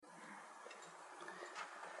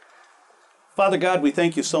Father God, we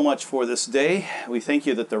thank you so much for this day. We thank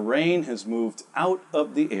you that the rain has moved out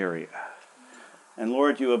of the area. And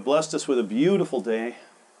Lord, you have blessed us with a beautiful day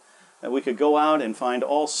that we could go out and find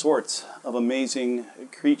all sorts of amazing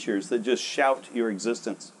creatures that just shout your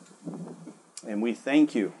existence. And we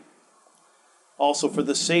thank you also for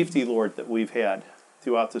the safety, Lord, that we've had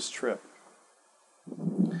throughout this trip.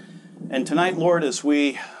 And tonight, Lord, as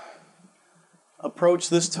we approach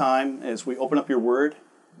this time, as we open up your word,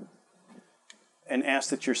 and ask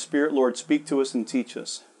that your Spirit, Lord, speak to us and teach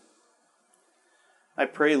us. I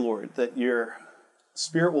pray, Lord, that your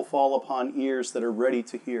Spirit will fall upon ears that are ready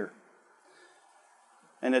to hear.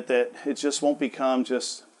 And that it just won't become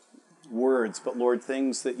just words, but, Lord,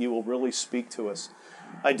 things that you will really speak to us.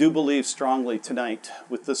 I do believe strongly tonight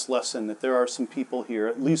with this lesson that there are some people here,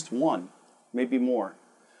 at least one, maybe more,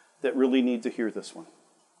 that really need to hear this one.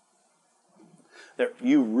 That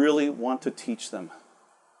you really want to teach them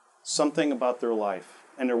something about their life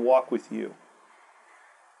and their walk with you.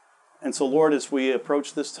 And so, Lord, as we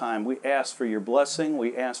approach this time, we ask for your blessing,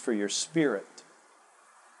 we ask for your Spirit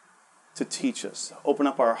to teach us. Open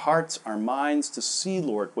up our hearts, our minds to see,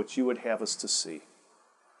 Lord, what you would have us to see.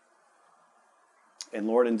 And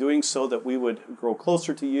Lord, in doing so, that we would grow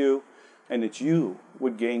closer to you and that you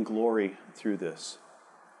would gain glory through this.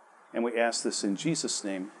 And we ask this in Jesus'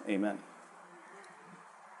 name, amen.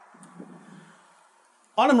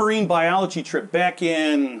 On a marine biology trip back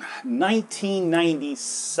in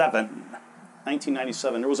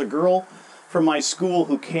 1997, there was a girl from my school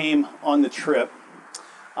who came on the trip.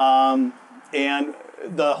 And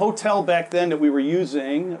the hotel back then that we were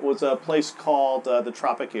using was a place called the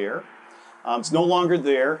Tropic Air. It's no longer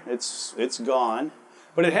there. It's gone.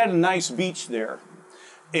 But it had a nice beach there.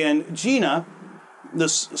 And Gina,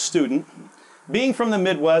 this student, being from the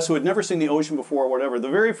Midwest, who had never seen the ocean before or whatever, the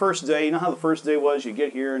very first day, you know how the first day was? You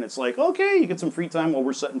get here and it's like, okay, you get some free time while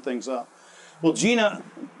we're setting things up. Well, Gina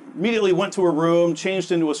immediately went to her room, changed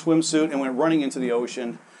into a swimsuit, and went running into the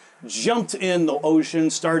ocean, jumped in the ocean,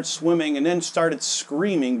 started swimming, and then started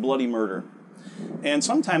screaming bloody murder. And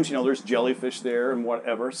sometimes, you know, there's jellyfish there and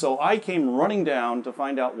whatever. So I came running down to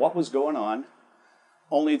find out what was going on,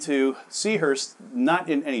 only to see her not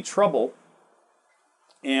in any trouble.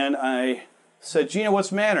 And I said, Gina, what's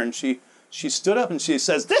the matter? And she stood up and she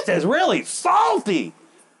says, this is really salty.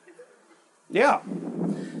 Yeah.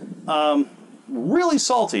 Really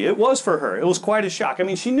salty. It was for her. It was quite a shock. I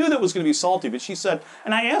mean, she knew that it was going to be salty, but she said,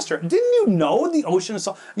 and I asked her, didn't you know the ocean is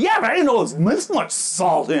salt? Yeah, but I didn't know there was this much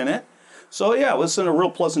salt in it. So yeah, it wasn't a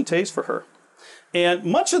real pleasant taste for her. And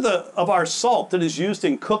much of our salt that is used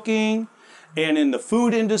in cooking and in the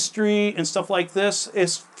food industry and stuff like this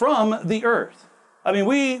is from the earth. I mean,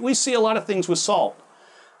 we see a lot of things with salt.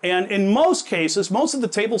 And in most cases, most of the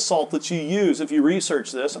table salt that you use, if you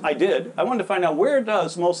research this, I wanted to find out where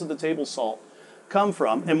does most of the table salt come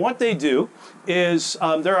from. And what they do is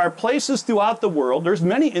there are places throughout the world, there's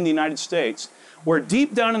many in the United States, where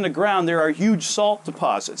deep down in the ground there are huge salt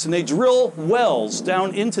deposits. And they drill wells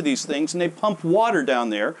down into these things and they pump water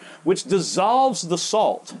down there, which dissolves the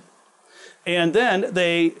salt. And then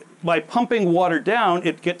by pumping water down,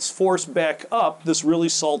 it gets forced back up, this really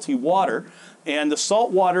salty water, and the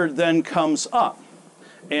salt water then comes up.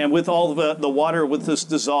 And with all the water with this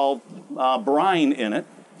dissolved brine in it,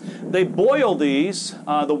 they boil these,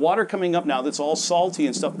 the water coming up now that's all salty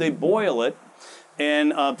and stuff, they boil it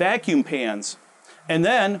in vacuum pans. And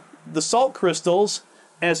then the salt crystals,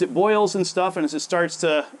 as it boils and stuff, and as it starts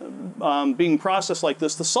to being processed like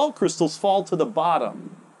this, the salt crystals fall to the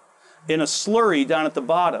bottom in a slurry down at the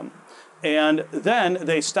bottom. And then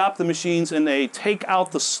they stop the machines and they take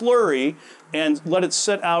out the slurry and let it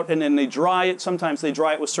sit out, and then they dry it. Sometimes they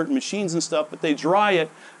dry it with certain machines and stuff, but they dry it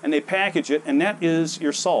and they package it, and that is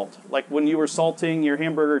your salt. Like when you were salting your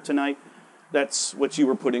hamburger tonight, that's what you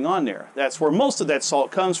were putting on there. That's where most of that salt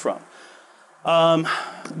comes from.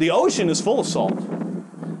 The ocean is full of salt,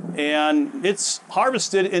 and it's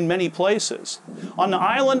harvested in many places. On the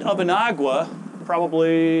island of Anagua,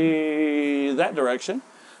 probably that direction,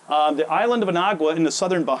 the island of Anagua in the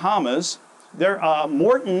southern Bahamas,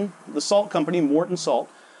 Morton, the salt company, Morton Salt,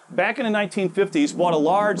 back in the 1950s bought a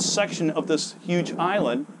large section of this huge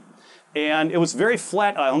island, and it was a very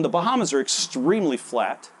flat island. The Bahamas are extremely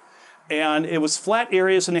flat, and it was flat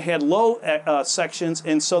areas, and they had low sections,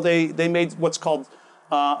 and so they made what's called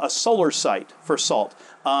a solar site for salt.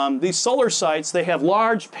 These solar sites, they have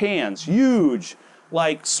large pans, huge,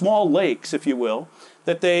 like small lakes, if you will,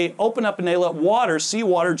 that they open up and they let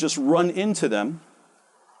seawater just run into them,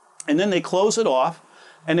 and then they close it off,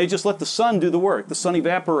 and they just let the sun do the work. The sun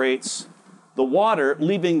evaporates the water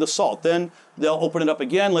leaving the salt. Then they'll open it up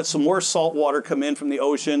again, let some more salt water come in from the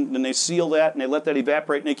ocean, then they seal that and they let that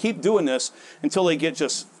evaporate, and they keep doing this until they get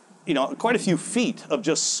just, quite a few feet of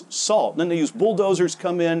just salt. And then they use bulldozers,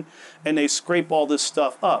 come in, and they scrape all this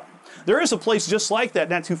stuff up. There is a place just like that,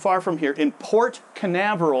 not too far from here, in Port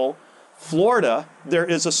Canaveral, Florida. There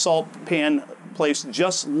is a salt pan place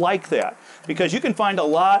just like that, because you can find a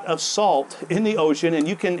lot of salt in the ocean, and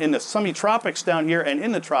you can, in the semi-tropics down here and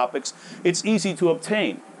in the tropics, it's easy to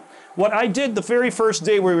obtain. What I did the very first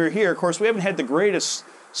day we were here, of course, we haven't had the greatest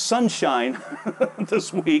sunshine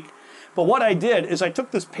this week, but what I did is I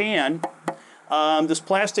took this pan, this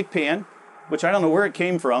plastic pan, which I don't know where it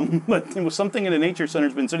came from, but it was something in the Nature Center.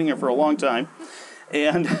 It's been sitting here for a long time,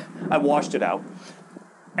 and I washed it out.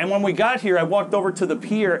 And when we got here, I walked over to the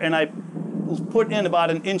pier and I put in about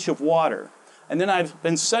an inch of water. And then I've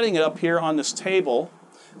been setting it up here on this table,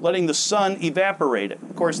 letting the sun evaporate it.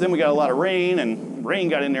 Of course, then we got a lot of rain, and rain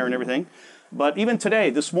got in there and everything. But even today,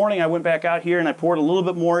 this morning, I went back out here and I poured a little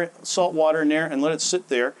bit more salt water in there and let it sit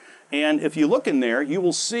there. And if you look in there, you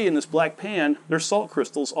will see in this black pan, there's salt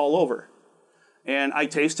crystals all over. And I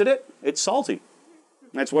tasted it. It's salty.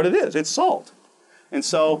 That's what it is. It's salt. And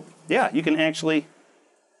so, yeah, you can actually...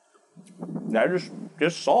 That is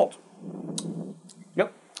just salt.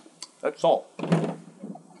 Yep, that's salt.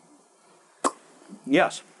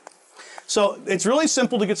 Yes. So it's really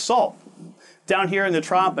simple to get salt down here in the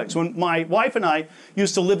tropics. When my wife and I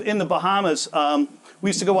used to live in the Bahamas, we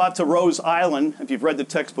used to go out to Rose Island. If you've read the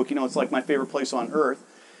textbook, you know it's like my favorite place on earth.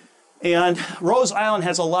 And Rose Island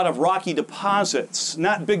has a lot of rocky deposits,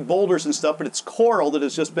 not big boulders and stuff, but it's coral that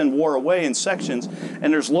has just been wore away in sections.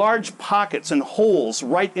 And there's large pockets and holes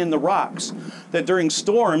right in the rocks that during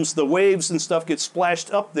storms, the waves and stuff get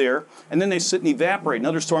splashed up there, and then they sit and evaporate.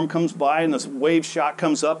 Another storm comes by and the wave shock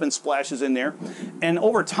comes up and splashes in there. And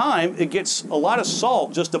over time, it gets a lot of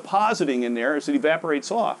salt just depositing in there as it evaporates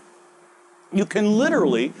off. You can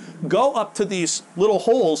literally go up to these little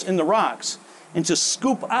holes in the rocks and just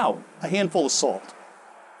scoop out a handful of salt.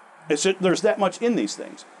 There's that much in these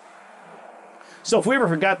things. So if we ever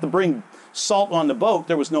forgot to bring salt on the boat,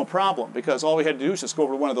 there was no problem, because all we had to do was just go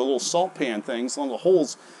over to one of the little salt pan things, one of the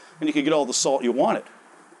holes, and you could get all the salt you wanted.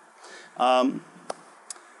 And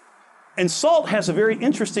salt has a very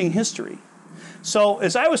interesting history. So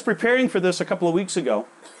as I was preparing for this a couple of weeks ago,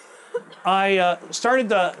 I started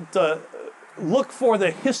to look for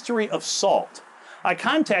the history of salt. I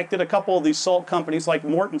contacted a couple of these salt companies like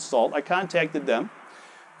Morton Salt. I contacted them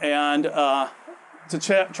and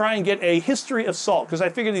to try and get a history of salt, because I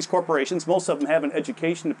figure these corporations, most of them have an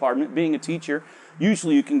education department. Being a teacher,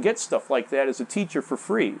 usually you can get stuff like that as a teacher for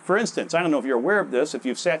free. For instance, I don't know if you're aware of this, if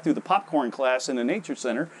you've sat through the popcorn class in the Nature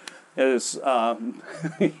Center, as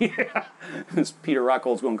Peter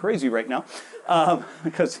Rockhold's going crazy right now,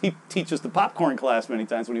 because he teaches the popcorn class many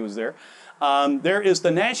times when he was there. There is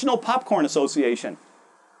the National Popcorn Association.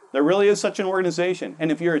 There really is such an organization.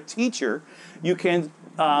 And if you're a teacher, you can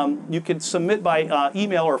submit by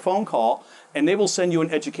email or phone call, and they will send you an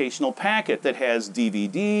educational packet that has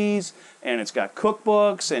DVDs, and it's got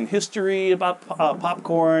cookbooks and history about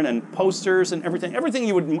popcorn and posters and everything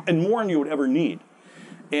you would, and more than you would ever need.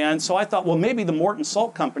 And so I thought, well, maybe the Morton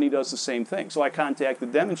Salt Company does the same thing. So I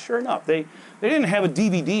contacted them, and sure enough, they didn't have a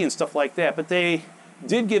DVD and stuff like that, but they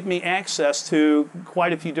did give me access to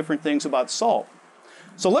quite a few different things about salt.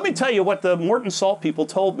 So let me tell you what the Morton Salt people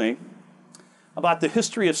told me about the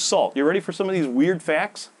history of salt. You ready for some of these weird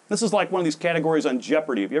facts? This is like one of these categories on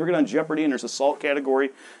Jeopardy. If you ever get on Jeopardy and there's a salt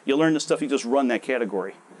category, you learn the stuff, you just run that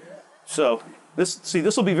category. So this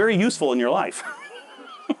will be very useful in your life.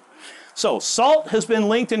 So salt has been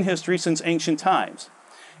linked in history since ancient times.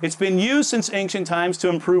 It's been used since ancient times to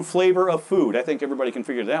improve flavor of food. I think everybody can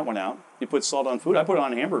figure that one out. You put salt on food. I put it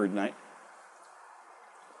on a hamburger tonight.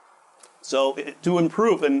 So to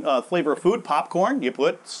improve in flavor of food, popcorn, you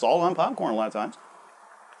put salt on popcorn a lot of times.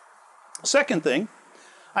 Second thing,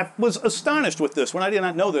 I was astonished with this when I did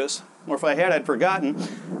not know this, or if I had, I'd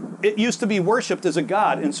forgotten. It used to be worshipped as a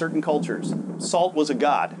god in certain cultures. Salt was a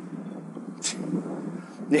god.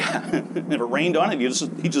 Yeah, if it rained on it,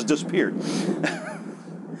 he just disappeared.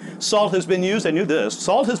 Salt has been used, I knew this,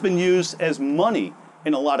 salt has been used as money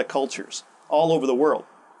in a lot of cultures all over the world.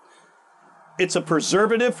 It's a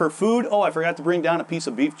preservative for food. Oh, I forgot to bring down a piece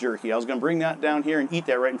of beef jerky. I was going to bring that down here and eat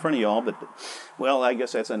that right in front of y'all, but, well, I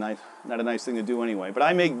guess that's not a nice thing to do anyway. But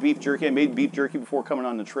I make beef jerky. I made beef jerky before coming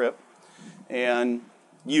on the trip, and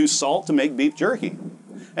use salt to make beef jerky.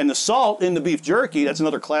 And the salt in the beef jerky, that's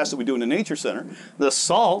another class that we do in the Nature Center, the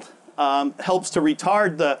salt helps to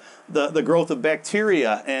retard the growth of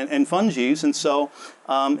bacteria and fungi, and so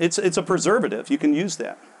it's a preservative. You can use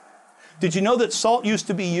that. Did you know that salt used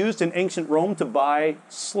to be used in ancient Rome to buy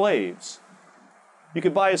slaves? You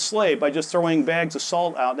could buy a slave by just throwing bags of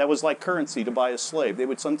salt out. That was like currency to buy a slave. They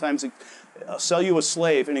would sometimes sell you a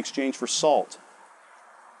slave in exchange for salt.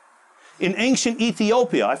 In ancient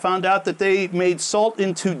Ethiopia, I found out that they made salt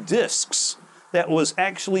into discs that was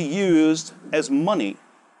actually used as money.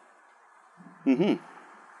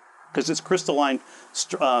 Because its crystalline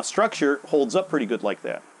structure holds up pretty good like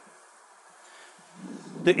that.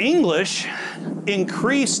 The English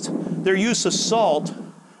increased their use of salt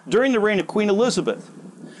during the reign of Queen Elizabeth,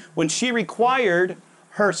 when she required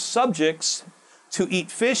her subjects to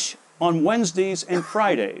eat fish on Wednesdays and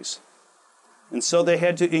Fridays. And so they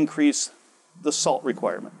had to increase the salt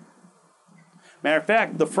requirement. Matter of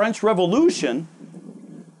fact, the French Revolution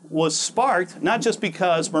was sparked not just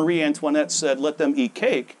because Marie Antoinette said, let them eat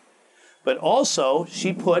cake, but also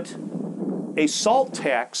she put a salt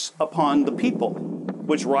tax upon the people,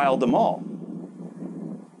 which riled them all.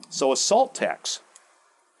 So a salt tax.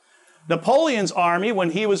 Napoleon's army, when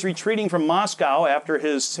he was retreating from Moscow after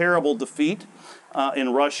his terrible defeat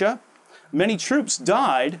in Russia, many troops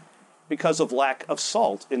died because of lack of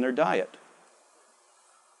salt in their diet.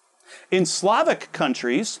 In Slavic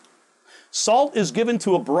countries, salt is given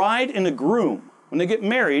to a bride and a groom when they get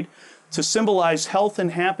married to symbolize health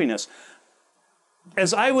and happiness.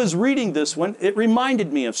 As I was reading this one, it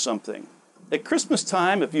reminded me of something. At Christmas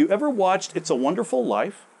time, if you ever watched It's a Wonderful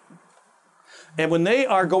Life, and when they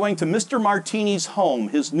are going to Mr. Martini's home,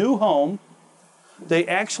 his new home, they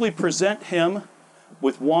actually present him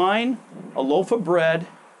with wine, a loaf of bread,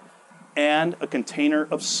 and a container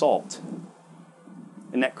of salt.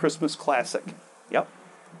 In that Christmas classic. Yep.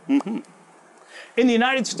 In the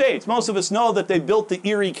United States, most of us know that they built the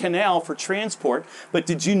Erie Canal for transport, but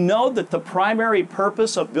did you know that the primary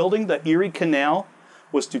purpose of building the Erie Canal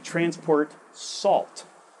was to transport salt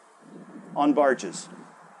on barges?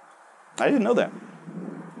 I didn't know that.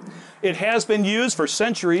 It has been used for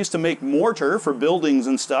centuries to make mortar for buildings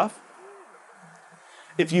and stuff.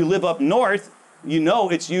 If you live up north, you know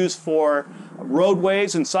it's used for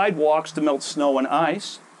roadways and sidewalks to melt snow and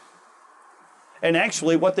ice. And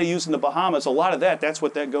actually, what they use in the Bahamas, a lot of that's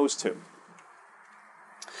what that goes to.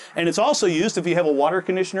 And it's also used if you have a water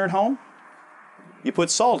conditioner at home, you put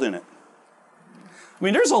salt in it. I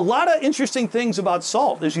mean, there's a lot of interesting things about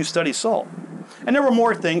salt as you study salt. And there were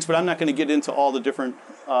more things, but I'm not going to get into all the different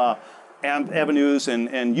avenues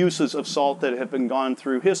and uses of salt that have been gone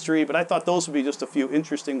through history, but I thought those would be just a few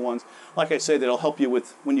interesting ones, like I say, that'll help you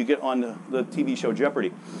with when you get on the TV show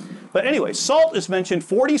Jeopardy. But anyway, salt is mentioned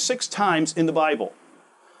 46 times in the Bible.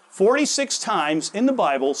 46 times in the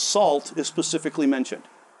Bible, salt is specifically mentioned.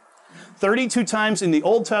 32 times in the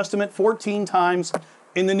Old Testament, 14 times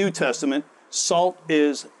in the New Testament, salt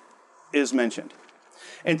is mentioned.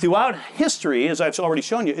 And throughout history, as I've already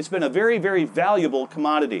shown you, it's been a very, very valuable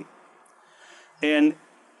commodity. And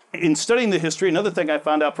in studying the history, another thing I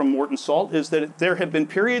found out from Morton Salt is that there have been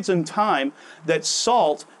periods in time that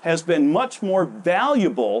salt has been much more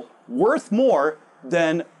valuable, worth more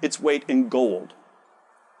than its weight in gold.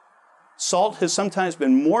 Salt has sometimes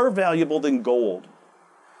been more valuable than gold.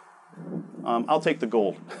 I'll take the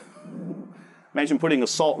gold. Imagine putting a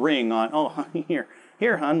salt ring on. Oh,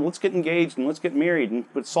 here, hon, let's get engaged and let's get married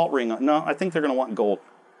and put a salt ring on. No, I think they're going to want gold.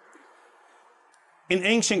 In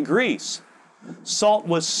ancient Greece, salt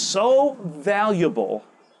was so valuable,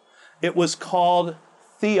 it was called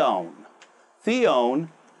theon.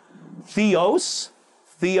 Theon, theos,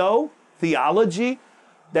 theo, theology,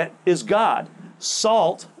 that is God.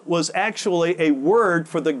 Salt was actually a word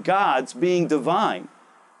for the gods being divine.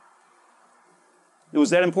 It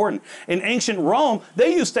was that important. In ancient Rome,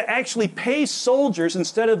 they used to actually pay soldiers,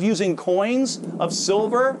 instead of using coins of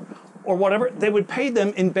silver or whatever, they would pay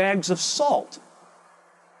them in bags of salt.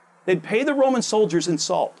 They'd pay the Roman soldiers in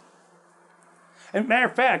salt. And matter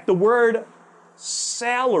of fact, the word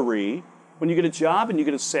salary, when you get a job and you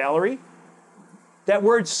get a salary, that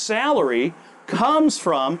word salary comes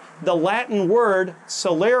from the Latin word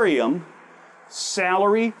salarium,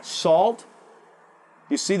 salary, salt.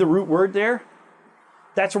 You see the root word there?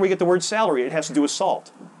 That's where we get the word salary. It has to do with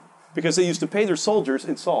salt, because they used to pay their soldiers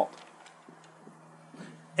in salt.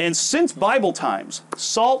 And since Bible times,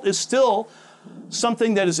 salt is still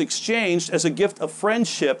something that is exchanged as a gift of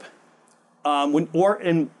friendship.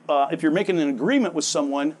 If you're making an agreement with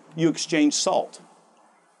someone, you exchange salt.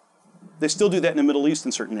 They still do that in the Middle East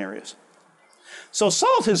in certain areas. So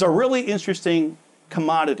salt is a really interesting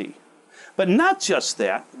commodity. But not just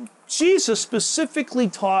that. Jesus specifically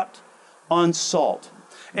taught on salt.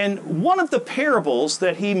 And one of the parables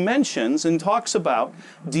that he mentions and talks about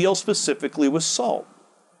deals specifically with salt.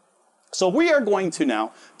 So we are going to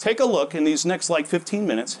now take a look in these next 15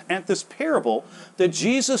 minutes at this parable that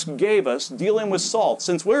Jesus gave us dealing with salt.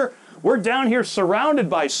 Since we're down here surrounded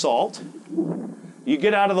by salt, you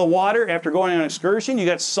get out of the water after going on an excursion, you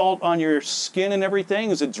got salt on your skin and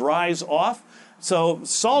everything as it dries off. So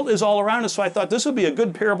salt is all around us, so I thought this would be a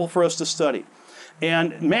good parable for us to study.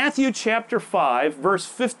 And Matthew chapter 5, verse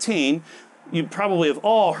 15, you probably have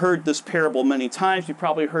all heard this parable many times. You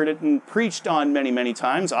probably heard it and preached on many, many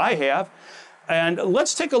times. I have. And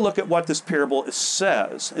let's take a look at what this parable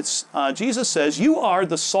says. Jesus says, "You are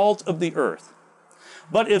the salt of the earth.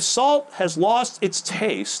 But if salt has lost its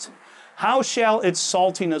taste, how shall its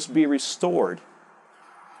saltiness be restored?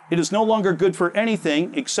 It is no longer good for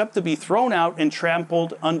anything except to be thrown out and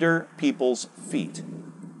trampled under people's feet."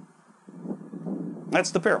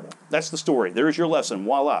 That's the parable. That's the story. There's your lesson.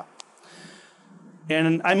 Voila.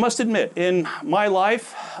 And I must admit, in my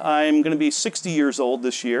life, I'm going to be 60 years old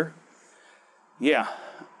this year. Yeah,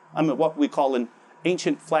 I'm what we call an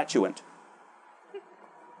ancient flatulent.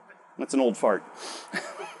 That's an old fart.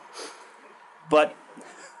 But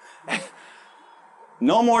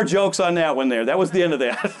no more jokes on that one there. That was the end of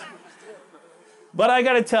that. But I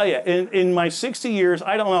got to tell you, in my 60 years,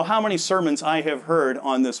 I don't know how many sermons I have heard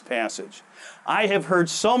on this passage. I have heard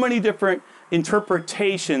so many different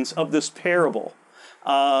interpretations of this parable.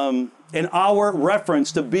 In our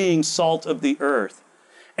reference to being salt of the earth.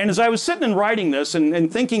 And as I was sitting and writing this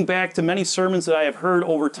and thinking back to many sermons that I have heard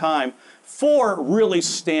over time, 4 really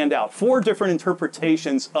stand out, 4 different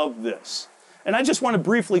interpretations of this. And I just want to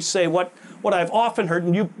briefly say what I've often heard,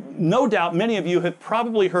 and you, no doubt many of you have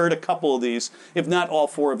probably heard a couple of these, if not all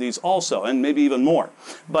 4 of these also, and maybe even more.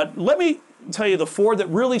 But let me tell you the 4 that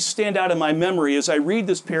really stand out in my memory as I read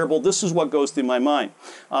this parable. This is what goes through my mind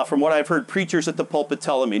from what I've heard preachers at the pulpit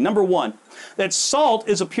telling me. Number 1, that salt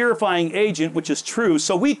is a purifying agent, which is true.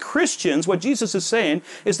 So we Christians, what Jesus is saying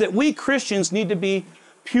is that we Christians need to be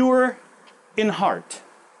pure in heart.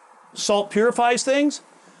 Salt purifies things.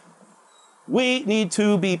 We need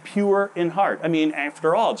to be pure in heart. I mean,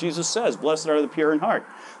 after all, Jesus says, "Blessed are the pure in heart."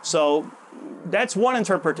 So that's one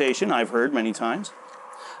interpretation I've heard many times.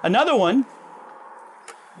 Another one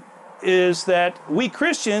is that we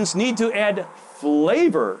Christians need to add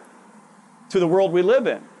flavor to the world we live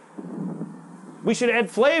in. We should add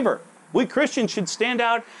flavor. We Christians should stand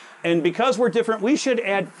out, and because we're different, we should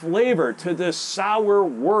add flavor to this sour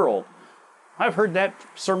world. I've heard that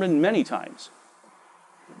sermon many times.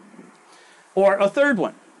 Or a third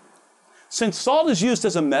one. Since salt is used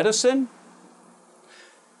as a medicine,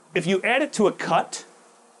 if you add it to a cut,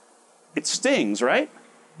 it stings, right?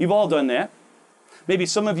 You've all done that. Maybe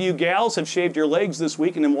some of you gals have shaved your legs this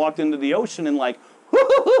week and then walked into the ocean and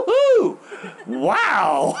hoo,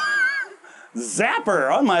 wow,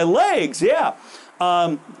 zapper on my legs, yeah.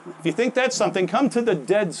 If you think that's something, come to the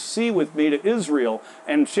Dead Sea with me to Israel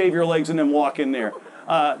and shave your legs and then walk in there.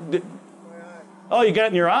 Oh, you got it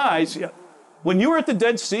in your eyes? Yeah. When you were at the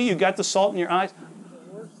Dead Sea, you got the salt in your eyes?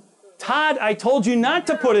 Todd, I told you not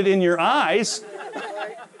to put it in your eyes.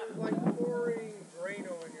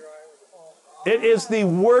 It is the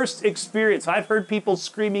worst experience. I've heard people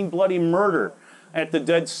screaming bloody murder at the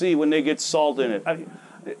Dead Sea when they get salt in it.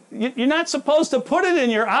 You're not supposed to put it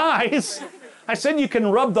in your eyes. I said you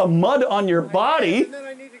can rub the mud on your body. And then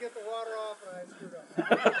I need to get the water off and I screwed up.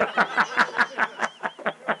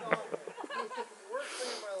 Worst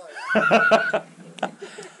thing in my life.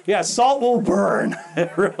 Yeah, salt will burn.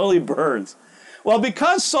 It really burns. Well,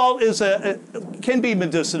 because salt can be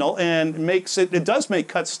medicinal and it does make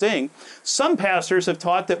cuts sting, some pastors have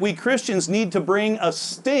taught that we Christians need to bring a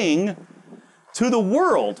sting to the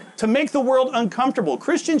world to make the world uncomfortable.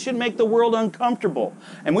 Christians should make the world uncomfortable,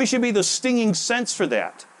 and we should be the stinging sense for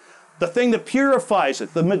that. The thing that purifies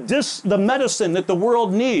it, the medicine that the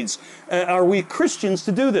world needs. Are we Christians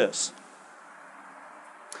to do this?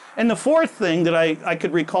 And the fourth thing that I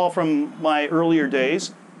could recall from my earlier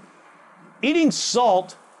days, eating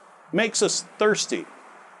salt makes us thirsty.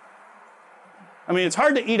 I mean, it's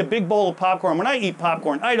hard to eat a big bowl of popcorn. When I eat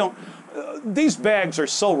popcorn, these bags are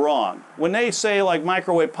so wrong. When they say like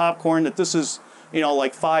microwave popcorn that this is,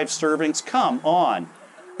 like 5 servings, come on.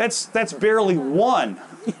 That's barely 1,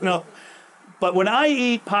 But when I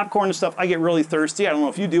eat popcorn and stuff, I get really thirsty. I don't know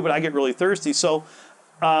if you do, but I get really thirsty. So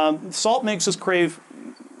salt makes us crave,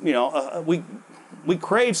 we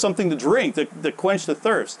crave something to drink to quench the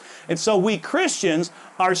thirst. And so we Christians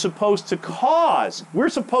are supposed to cause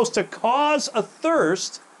a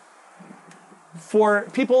thirst for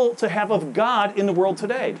people to have of God in the world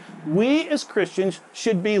today. We as Christians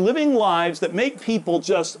should be living lives that make people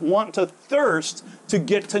just want to thirst to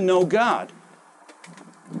get to know God.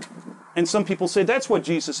 And some people say that's what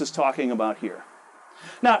Jesus is talking about here.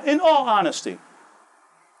 Now, in all honesty,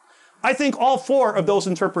 I think all four of those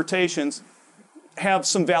interpretations have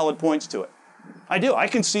some valid points to it. I do. I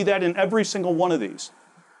can see that in every single one of these.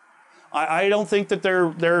 I don't think that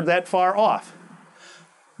they're that far off.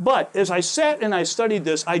 But as I sat and I studied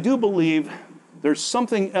this, I do believe there's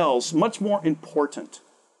something else much more important.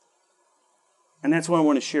 And that's what I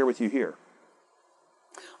want to share with you here.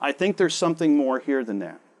 I think there's something more here than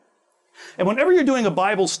that. And whenever you're doing a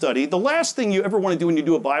Bible study, the last thing you ever want to do when you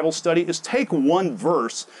do a Bible study is take one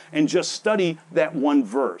verse and just study that one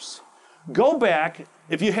verse. Go back,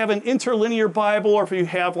 if you have an interlinear Bible, or if you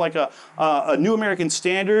have like a New American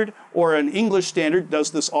Standard or an English Standard,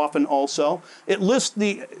 does this often also, it lists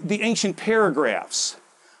the ancient paragraphs.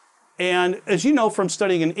 And as you know from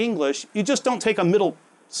studying in English, you just don't take a middle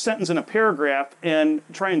sentence in a paragraph and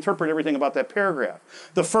try and interpret everything about that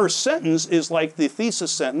paragraph. The first sentence is like the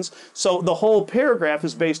thesis sentence, so the whole paragraph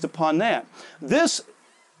is based upon that. This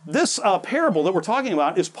parable that we're talking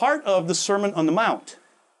about is part of the Sermon on the Mount.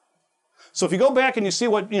 So if you go back and you see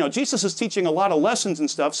what, Jesus is teaching a lot of lessons and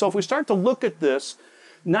stuff. So if we start to look at this,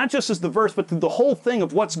 not just as the verse, but the whole thing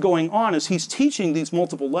of what's going on as he's teaching these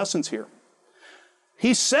multiple lessons here.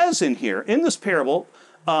 He says in here, in this parable,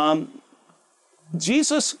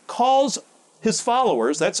 Jesus calls his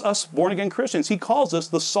followers, that's us born-again Christians, he calls us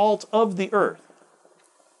the salt of the earth.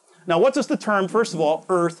 Now, what does the term, first of all,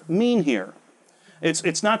 earth mean here?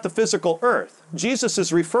 It's not the physical earth. Jesus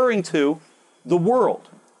is referring to the world.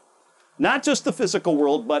 Not just the physical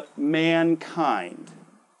world, but mankind.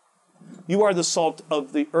 You are the salt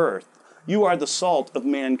of the earth. You are the salt of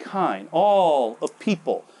mankind, all of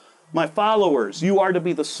people. My followers, you are to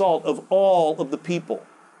be the salt of all of the people.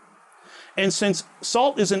 And since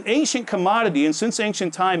salt is an ancient commodity, and since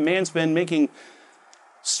ancient time, man's been making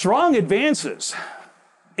strong advances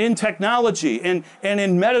in technology and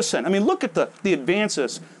in medicine. I mean, look at the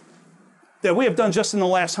advances that we have done just in the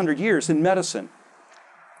last 100 years in medicine,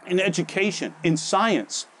 in education, in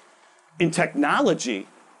science, in technology,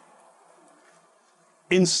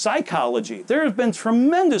 in psychology. There have been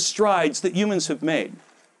tremendous strides that humans have made.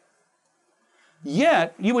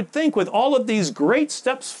 Yet, you would think with all of these great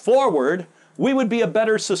steps forward, we would be a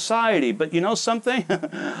better society. But you know something?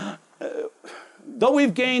 Though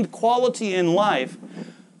we've gained quality in life,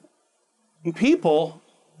 people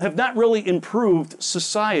have not really improved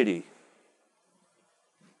society.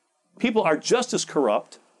 People are just as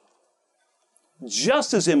corrupt,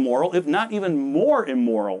 just as immoral, if not even more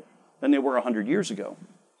immoral than they were 100 years ago.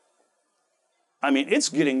 I mean, it's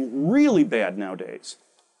getting really bad nowadays.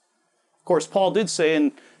 Of course, Paul did say,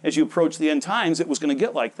 and as you approach the end times, it was going to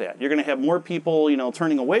get like that. You're going to have more people,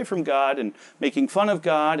 turning away from God and making fun of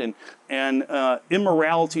God, and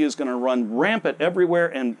immorality is going to run rampant everywhere.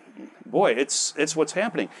 And boy, it's what's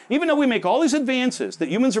happening. Even though we make all these advances, that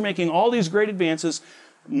humans are making all these great advances,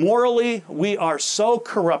 morally we are so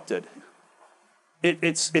corrupted.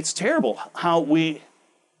 It's terrible how we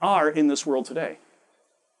are in this world today.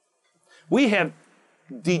 We have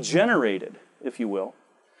degenerated, if you will,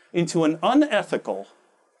 into an unethical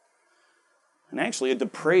and actually a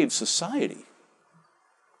depraved society.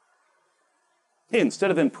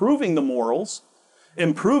 Instead of improving the morals,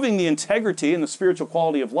 improving the integrity and the spiritual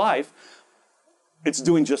quality of life, it's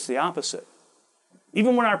doing just the opposite.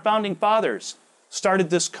 Even when our founding fathers started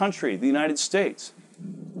this country, the United States,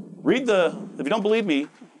 if you don't believe me,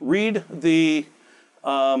 read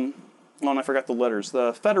I forgot the letters,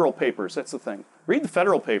 the Federal Papers, that's the thing. Read the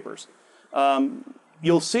Federal Papers.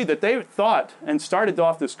 You'll see that they thought and started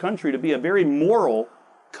off this country to be a very moral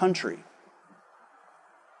country.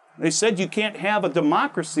 They said you can't have a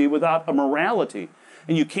democracy without a morality,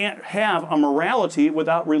 and you can't have a morality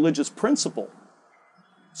without religious principle.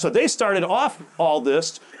 So they started off all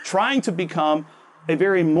this trying to become a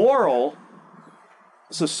very moral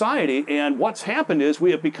society, and what's happened is we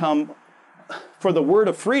have become, for the word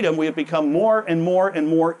of freedom, we have become more and more and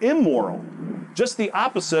more immoral. Just the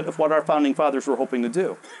opposite of what our founding fathers were hoping to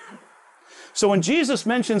do. So when Jesus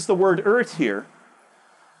mentions the word earth here,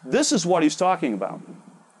 this is what he's talking about.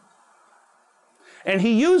 And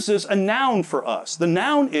he uses a noun for us. The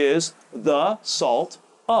noun is the salt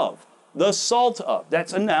of. The salt of.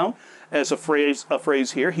 That's a noun as a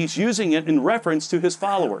phrase here. He's using it in reference to his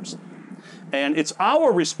followers. And it's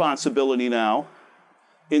our responsibility now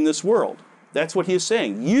in this world. That's what he is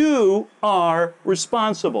saying. You are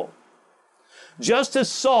responsible. Just as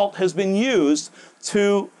salt has been used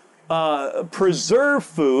to preserve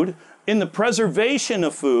food, in the preservation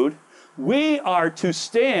of food, we are to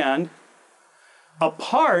stand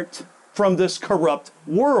apart from this corrupt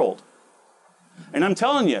world. And I'm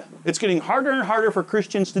telling you, it's getting harder and harder for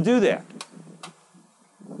Christians to do that.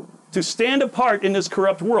 To stand apart in this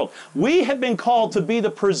corrupt world. We have been called to be the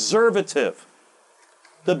preservative.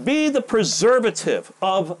 To be the preservative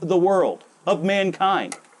of the world, of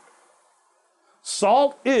mankind.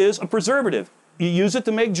 Salt is a preservative. You use it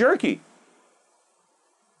to make jerky.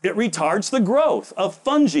 It retards the growth of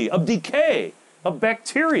fungi, of decay, of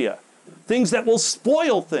bacteria. Things that will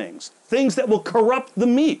spoil things. Things that will corrupt the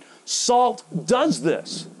meat. Salt does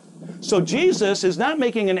this. So Jesus is not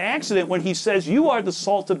making an accident when he says you are the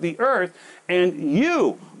salt of the earth and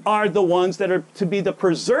you are the ones that are to be the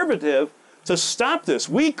preservative to stop this.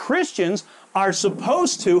 We Christians are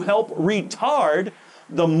supposed to help retard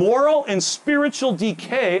the moral and spiritual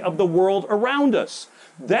decay of the world around us.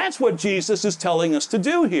 That's what Jesus is telling us to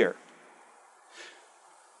do here.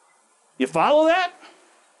 You follow that?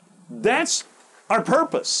 That's our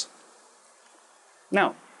purpose.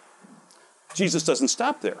 Now, Jesus doesn't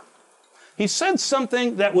stop there. He said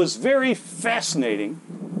something that was very fascinating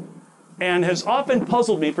and has often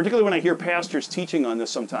puzzled me, particularly when I hear pastors teaching on this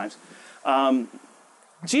sometimes.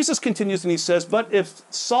 Jesus continues and he says, but if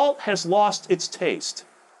salt has lost its taste.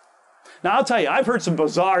 Now, I'll tell you, I've heard some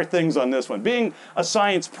bizarre things on this one. Being a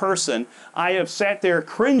science person, I have sat there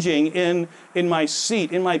cringing in my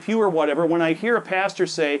seat, in my pew or whatever, when I hear a pastor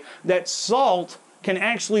say that salt can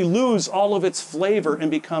actually lose all of its flavor and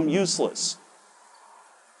become useless.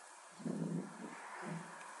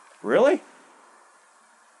 Really?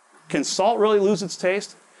 Can salt really lose its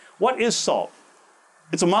taste? What is salt?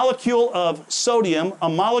 It's a molecule of sodium, a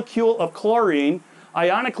molecule of chlorine,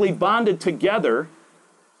 ionically bonded together,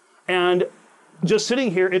 and just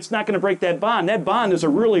sitting here, it's not going to break that bond. That bond is a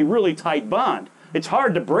really, really tight bond. It's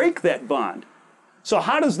hard to break that bond. So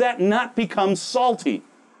how does that not become salty?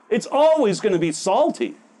 It's always going to be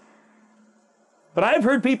salty. But I've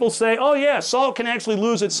heard people say, oh yeah, salt can actually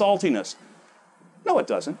lose its saltiness. No, it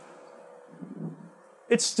doesn't.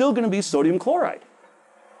 It's still going to be sodium chloride.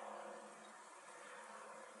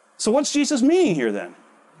 So what's Jesus meaning here then?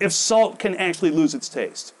 If salt can actually lose its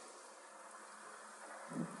taste?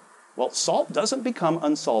 Well, salt doesn't become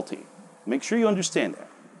unsalty. Make sure you understand that.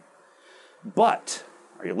 But,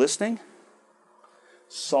 are you listening?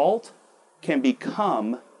 Salt can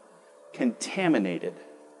become contaminated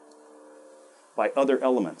by other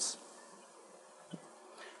elements,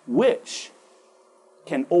 which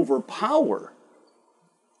can overpower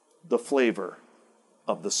the flavor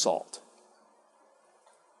of the salt.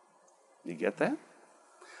 You get that?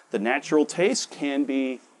 The natural taste can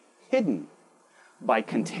be hidden by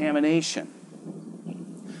contamination.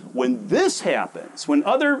 When this happens, when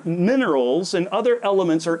other minerals and other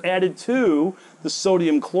elements are added to the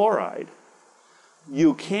sodium chloride,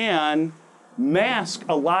 you can mask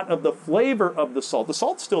a lot of the flavor of the salt. The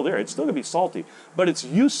salt's still there, it's still going to be salty, but it's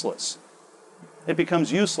useless. It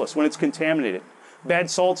becomes useless when it's contaminated.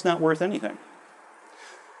 Bad salt's not worth anything.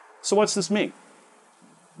 So what's this mean?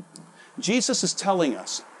 Jesus is telling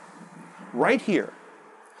us right here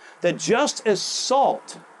that just as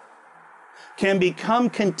salt can become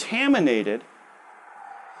contaminated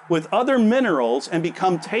with other minerals and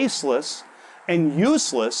become tasteless and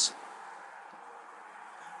useless,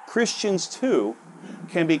 Christians too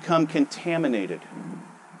can become contaminated.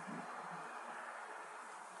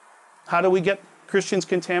 How do we get Christians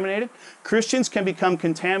contaminated? Christians can become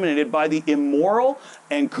contaminated by the immoral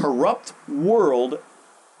and corrupt world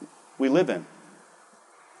we live in.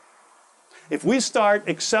 If we start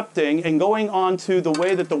accepting and going on to the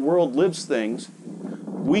way that the world lives things,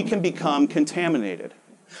 we can become contaminated.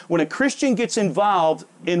 When a Christian gets involved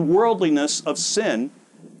in worldliness of sin,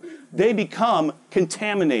 they become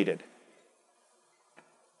contaminated.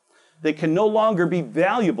 They can no longer be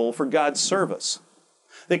valuable for God's service.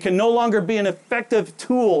 They can no longer be an effective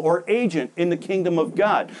tool or agent in the kingdom of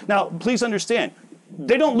God. Now, please understand,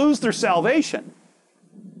 they don't lose their salvation.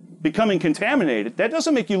 Becoming contaminated, that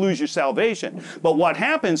doesn't make you lose your salvation. But what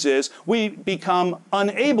happens is we become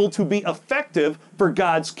unable to be effective for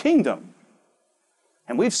God's kingdom.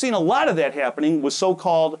 And we've seen a lot of that happening with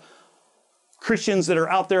so-called Christians that are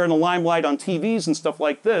out there in the limelight on TVs and stuff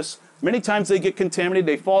like this. Many times they get contaminated,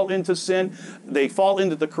 they fall into sin, they fall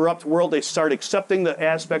into the corrupt world, they start accepting the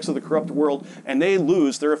aspects of the corrupt world, and they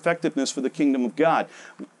lose their effectiveness for the kingdom of God.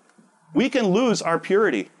 We can lose our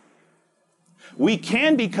purity. We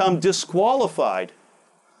can become disqualified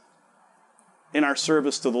in our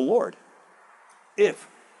service to the Lord if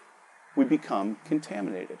we become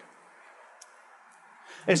contaminated.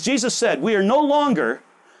 As Jesus said, we are no longer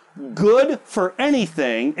good for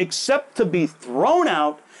anything except to be thrown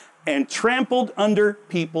out and trampled under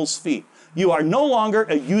people's feet. You are no longer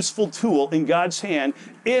a useful tool in God's hand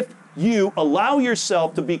if you allow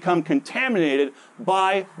yourself to become contaminated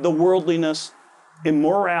by the worldliness,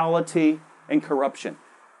 immorality, and corruption.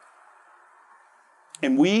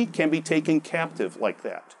 And we can be taken captive like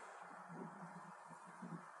that.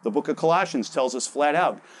 The book of Colossians tells us flat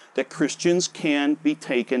out that Christians can be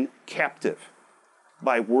taken captive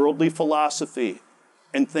by worldly philosophy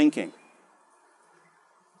and thinking.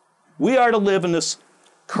 We are to live in this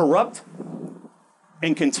corrupt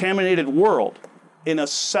and contaminated world in a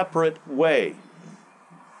separate way.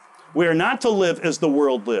 We are not to live as the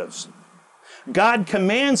world lives. God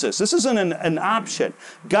commands us. This isn't an option.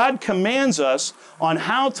 God commands us on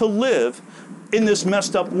how to live in this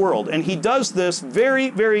messed up world. And he does this very,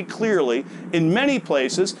 very clearly in many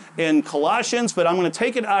places in Colossians, but I'm going to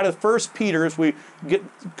take it out of 1 Peter as we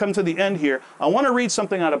come to the end here. I want to read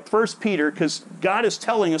something out of 1 Peter because God is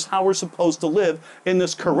telling us how we're supposed to live in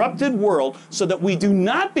this corrupted world so that we do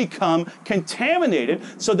not become contaminated,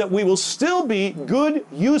 so that we will still be good,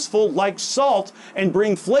 useful, like salt, and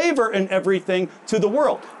bring flavor and everything to the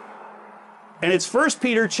world. And it's 1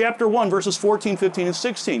 Peter chapter 1, verses 14, 15, and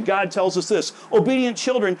 16. God tells us this: obedient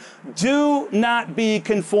children, do not be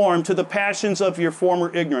conformed to the passions of your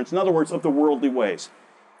former ignorance. In other words, of the worldly ways.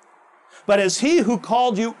 But as he who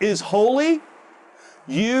called you is holy,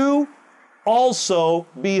 you also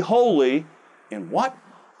be holy in what?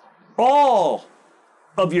 All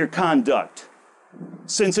of your conduct.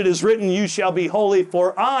 Since it is written, you shall be holy,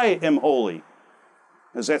 for I am holy.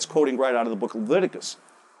 As that's quoting right out of the book of Leviticus.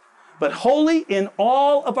 But holy in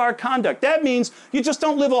all of our conduct. That means you just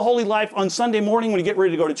don't live a holy life on Sunday morning when you get ready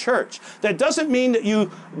to go to church. That doesn't mean that you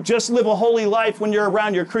just live a holy life when you're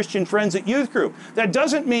around your Christian friends at youth group. That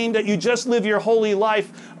doesn't mean that you just live your holy life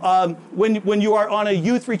when you are on a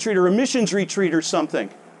youth retreat or a missions retreat or something.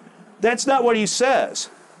 That's not what he says.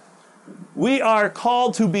 We are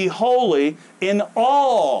called to be holy in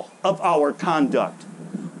all of our conduct.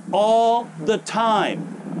 All the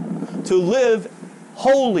time. To live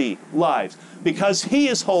holy lives. Because he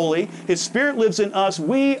is holy, his Spirit lives in us,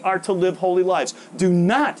 we are to live holy lives. Do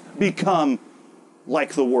not become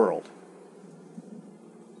like the world.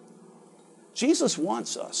 Jesus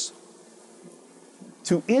wants us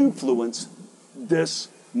to influence this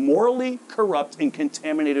morally corrupt and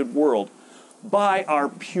contaminated world by our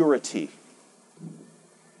purity.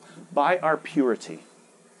 By our purity.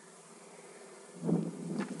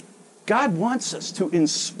 God wants us to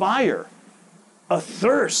inspire a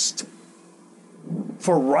thirst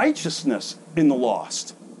for righteousness in the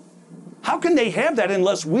lost. How can they have that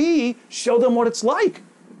unless we show them what it's like?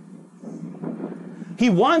 He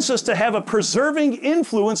wants us to have a preserving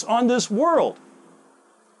influence on this world.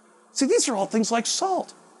 See, these are all things like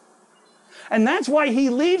salt. And that's why he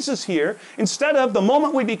leaves us here. Instead of the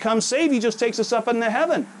moment we become saved, he just takes us up into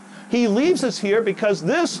heaven. He leaves us here because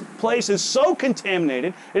this place is so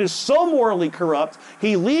contaminated, it is so morally corrupt.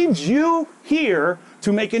 He leaves you here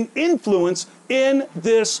to make an influence in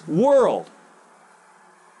this world.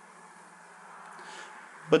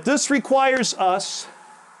 But this requires us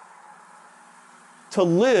to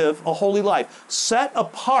live a holy life, set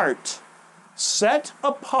apart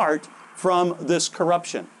from this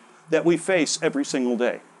corruption that we face every single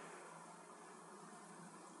day.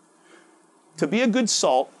 To be a good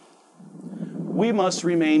salt, we must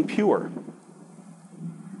remain pure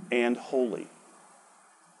and holy.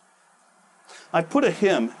 I put a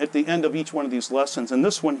hymn at the end of each one of these lessons, and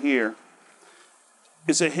this one here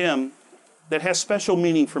is a hymn that has special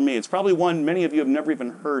meaning for me. It's probably one many of you have never even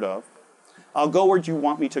heard of. I'll go where you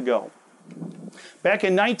want me to go. Back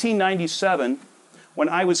in 1997, when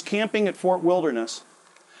I was camping at Fort Wilderness,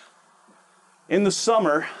 in the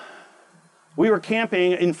summer, we were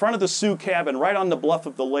camping in front of the Sioux cabin, right on the bluff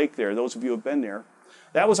of the lake there. Those of you who have been there.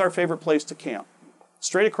 That was our favorite place to camp.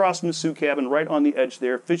 Straight across from the Sioux cabin, right on the edge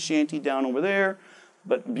there. Fish shanty down over there,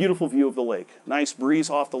 but beautiful view of the lake. Nice breeze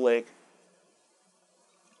off the lake.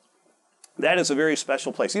 That is a very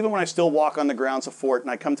special place. Even when I still walk on the grounds of Fort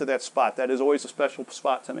and I come to that spot, that is always a special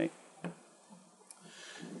spot to me.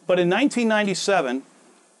 But in 1997,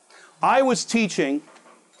 I was teaching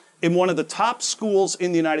in one of the top schools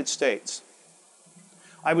in the United States.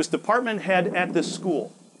 I was department head at this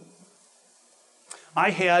school.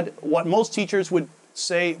 I had what most teachers would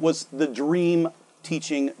say was the dream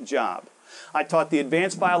teaching job. I taught the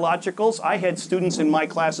advanced biologicals. I had students in my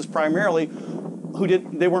classes primarily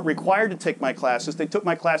they weren't required to take my classes. They took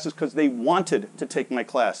my classes because they wanted to take my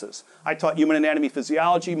classes. I taught human anatomy,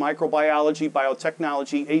 physiology, microbiology,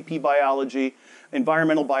 biotechnology, AP biology,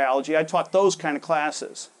 environmental biology. I taught those kind of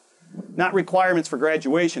classes. Not requirements for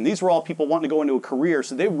graduation. These were all people wanting to go into a career,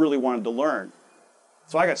 so they really wanted to learn.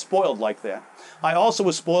 So I got spoiled like that. I also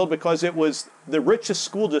was spoiled because it was the richest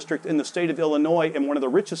school district in the state of Illinois and one of the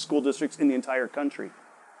richest school districts in the entire country.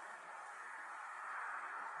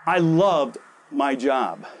 I loved my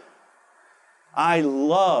job.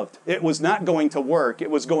 It was not going to work. It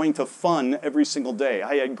was going to fun every single day.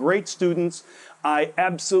 I had great students. I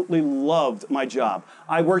absolutely loved my job.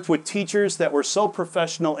 I worked with teachers that were so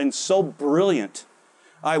professional and so brilliant.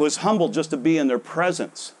 I was humbled just to be in their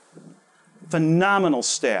presence. Phenomenal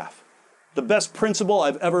staff. The best principal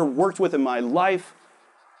I've ever worked with in my life.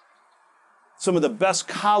 Some of the best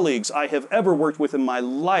colleagues I have ever worked with in my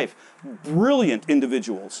life. Brilliant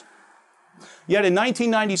individuals. Yet in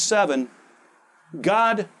 1997,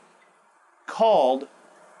 God called,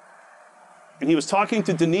 and he was talking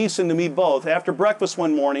to Denise and to me both after breakfast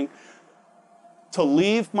one morning to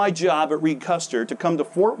leave my job at Reed Custer to come to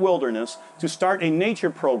Fort Wilderness to start a nature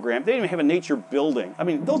program. They didn't even have a nature building. I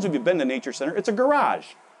mean, those of you who've been to Nature Center, it's a garage.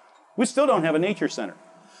 We still don't have a nature center.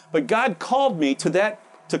 But God called me to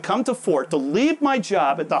come to Fort, to leave my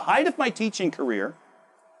job at the height of my teaching career.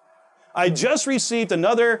 I just received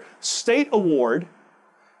another state award,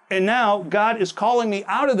 and now God is calling me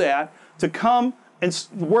out of that to come and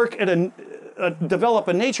work at develop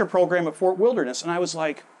a nature program at Fort Wilderness. And I was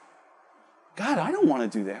like, God, I don't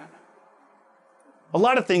want to do that. A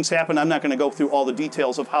lot of things happened. I'm not going to go through all the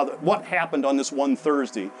details of what happened on this one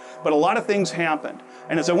Thursday, but a lot of things happened.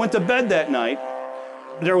 And as I went to bed that night,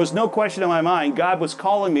 there was no question in my mind, God was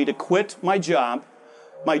calling me to quit my job,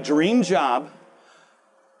 my dream job,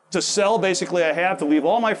 to sell basically I have, to leave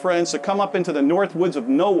all my friends, to come up into the north woods of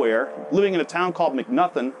nowhere, living in a town called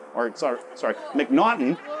McNaughton,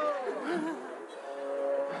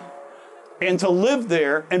 and to live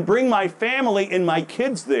there and bring my family and my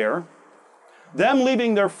kids there, them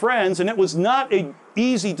leaving their friends, and it was not an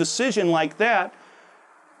easy decision like that,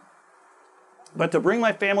 but to bring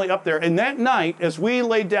my family up there. And that night, as we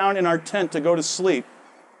laid down in our tent to go to sleep,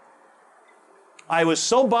 I was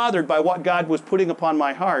so bothered by what God was putting upon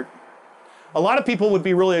my heart. A lot of people would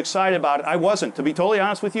be really excited about it. I wasn't. To be totally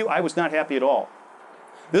honest with you, I was not happy at all.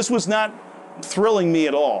 This was not thrilling me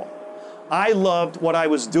at all. I loved what I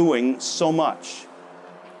was doing so much.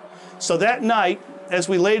 So that night, as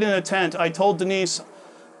we laid in a tent, I told Denise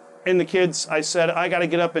and the kids, I said, I got to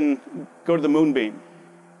get up and go to the moonbeam,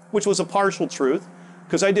 which was a partial truth,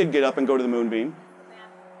 because I did get up and go to the moonbeam.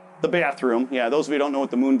 The bathroom. Yeah, those of you who don't know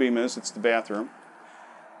what the moonbeam is, it's the bathroom.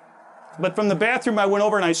 But from the bathroom, I went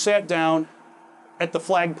over and I sat down at the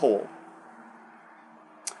flagpole.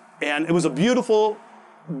 And it was a beautiful,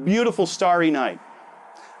 beautiful starry night.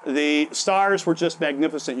 The stars were just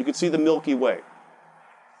magnificent. You could see the Milky Way.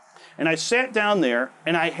 And I sat down there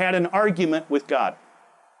and I had an argument with God.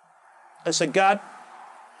 I said, God,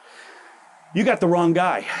 you got the wrong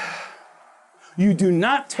guy. You do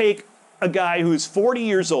not take a guy who's 40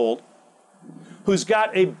 years old, who's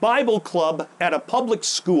got a Bible club at a public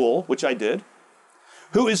school, which I did,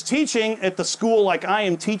 who is teaching at the school like I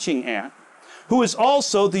am teaching at, who is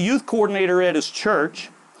also the youth coordinator at his church,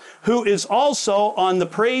 who is also on the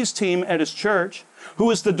praise team at his church,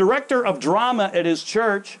 who is the director of drama at his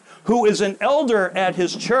church, who is an elder at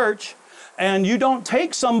his church, and you don't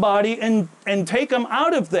take somebody and take them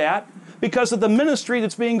out of that because of the ministry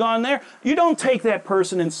that's being gone there. You don't take that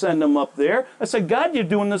person and send them up there. I said, God, you're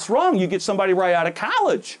doing this wrong. You get somebody right out of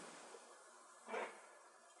college.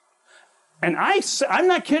 And I'm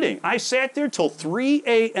not kidding. I sat there till 3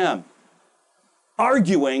 a.m.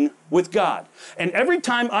 arguing with God. And every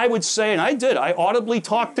time I would say, and I did, I audibly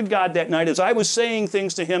talked to God that night as I was saying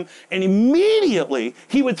things to him, and immediately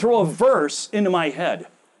he would throw a verse into my head,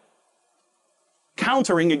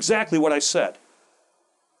 countering exactly what I said.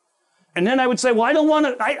 And then I would say, well, I don't want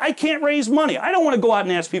to, I can't raise money. I don't want to go out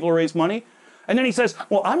and ask people to raise money. And then he says,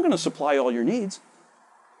 well, I'm going to supply all your needs.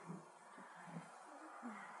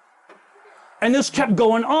 And this kept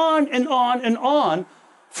going on and on and on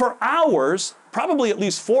for hours, probably at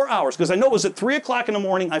least 4 hours, because I know it was at 3 o'clock in the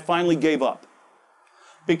morning I finally gave up.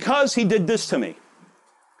 Because he did this to me.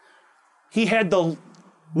 He had the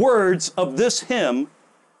words of this hymn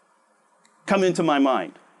come into my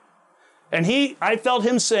mind. And I felt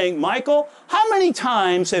him saying, Michael, how many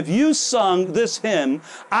times have you sung this hymn,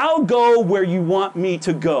 I'll go where you want me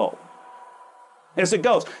to go? As it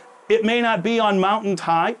goes, it may not be on mountain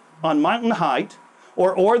height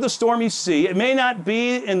or the stormy sea. It may not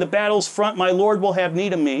be in the battle's front, my Lord will have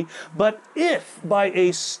need of me. But if by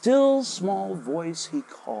a still small voice he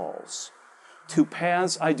calls to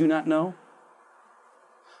paths I do not know,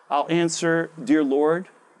 I'll answer, dear Lord,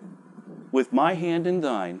 with my hand in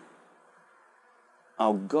thine,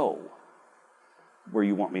 I'll go where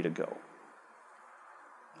you want me to go.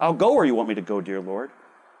 I'll go where you want me to go, dear Lord,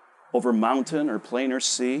 over mountain or plain or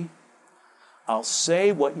sea. I'll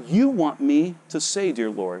say what you want me to say, dear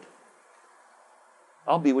Lord.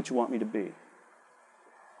 I'll be what you want me to be.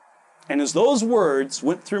 And as those words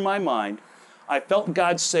went through my mind, I felt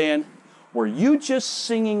God saying, were you just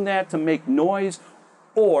singing that to make noise,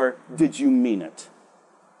 or did you mean it?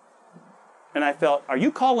 And I felt, are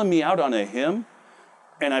you calling me out on a hymn?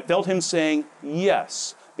 And I felt him saying,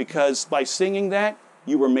 yes, because by singing that,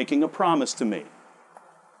 you were making a promise to me.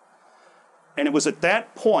 And it was at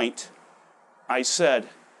that point I said,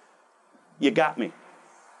 you got me.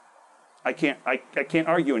 I can't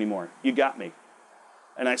argue anymore. You got me.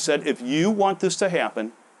 And I said, if you want this to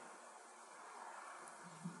happen,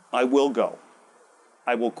 I will go.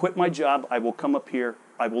 I will quit my job. I will come up here.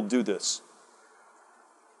 I will do this.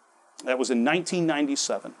 That was in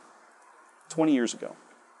 1997, 20 years ago.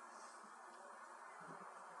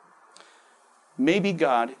 Maybe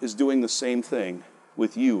God is doing the same thing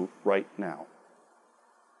with you right now.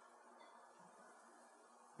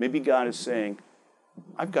 Maybe God is saying,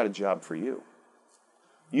 I've got a job for you.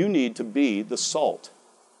 You need to be the salt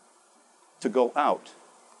to go out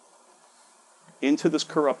into this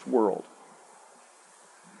corrupt world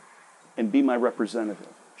and be my representative.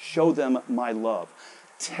 Show them my love.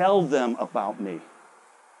 Tell them about me.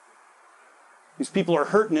 These people are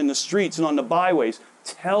hurting in the streets and on the byways.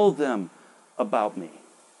 Tell them about me.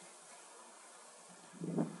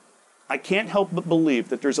 I can't help but believe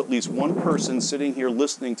that there's at least one person sitting here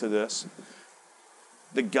listening to this,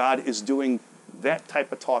 that God is doing that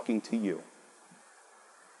type of talking to you.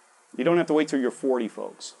 You don't have to wait till you're 40,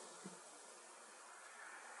 folks.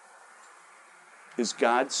 Is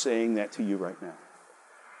God saying that to you right now?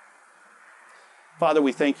 Father,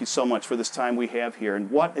 we thank you so much for this time we have here,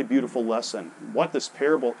 and what a beautiful lesson. What this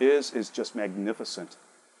parable is just magnificent.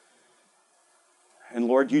 And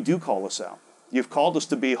Lord, you do call us out. You've called us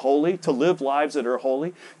to be holy, to live lives that are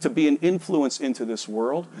holy, to be an influence into this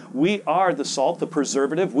world. We are the salt, the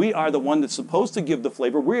preservative. We are the one that's supposed to give the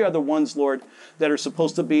flavor. We are the ones, Lord, that are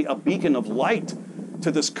supposed to be a beacon of light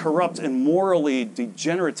to this corrupt and morally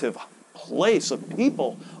degenerative place of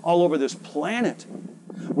people all over this planet.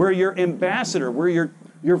 We're your ambassador. We're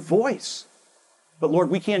your voice. But Lord,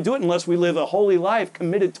 we can't do it unless we live a holy life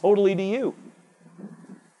committed totally to you.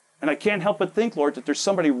 And I can't help but think, Lord, that there's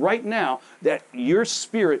somebody right now that your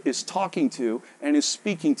Spirit is talking to and is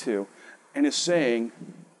speaking to and is saying,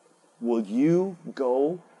 will you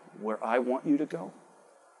go where I want you to go?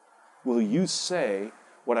 Will you say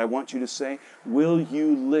what I want you to say? Will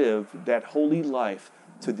you live that holy life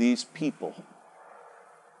to these people?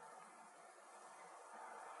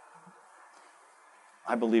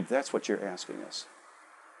 I believe that's what you're asking us.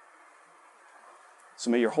 So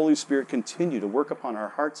may your Holy Spirit continue to work upon our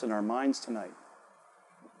hearts and our minds tonight.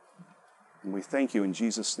 And we thank you in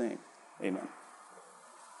Jesus' name. Amen.